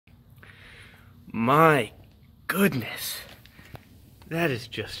My goodness. That is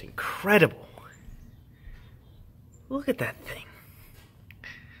just incredible. Look at that thing.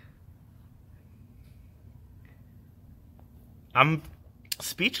 I'm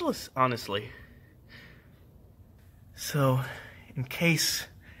speechless, honestly. So, in case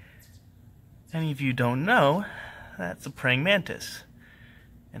any of you don't know, that's a praying mantis.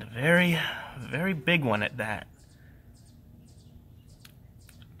 And a very, very big one at that.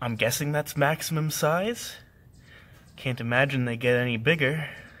 I'm guessing that's maximum size. Can't imagine they get any bigger.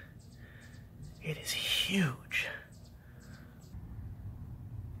 It is huge.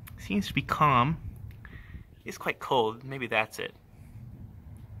 Seems to be calm. It's quite cold. Maybe that's it.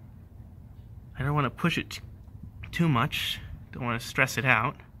 I don't want to push it too much. Don't want to stress it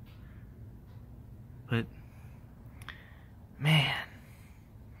out. But, man,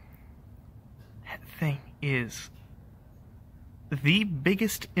 that thing is the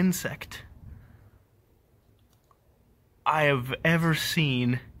biggest insect I have ever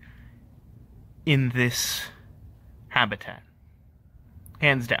seen in this habitat.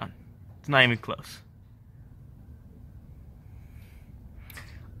 Hands down. It's not even close.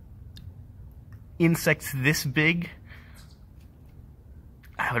 Insects this big,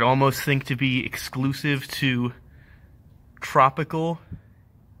 I would almost think to be exclusive to tropical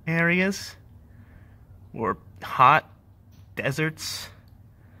areas or hot deserts.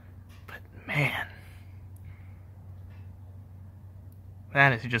 But man,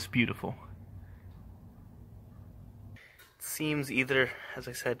 that is just beautiful. It seems either, as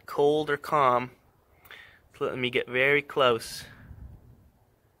I said, cold or calm. It's letting me get very close.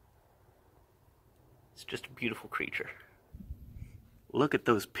 It's just a beautiful creature. Look at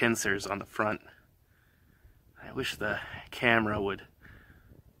those pincers on the front. I wish the camera would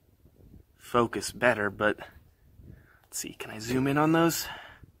focus better, but let's see, can I zoom in on those?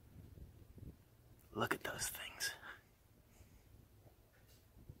 Look at those things.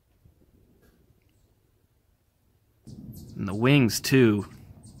 And the wings too.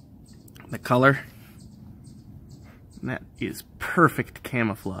 The color. That is perfect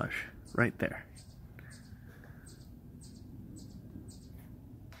camouflage right there.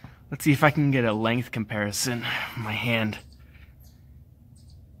 Let's see if I can get a length comparison. My hand.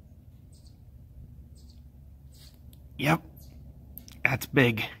 Yep, that's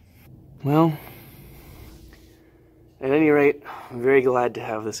big. Well, at any rate, I'm very glad to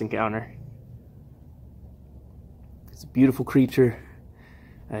have this encounter. It's a beautiful creature.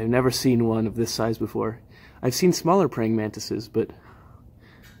 I've never seen one of this size before. I've seen smaller praying mantises, but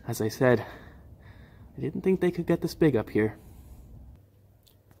as I said, I didn't think they could get this big up here.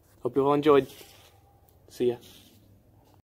 Hope you all enjoyed. See ya.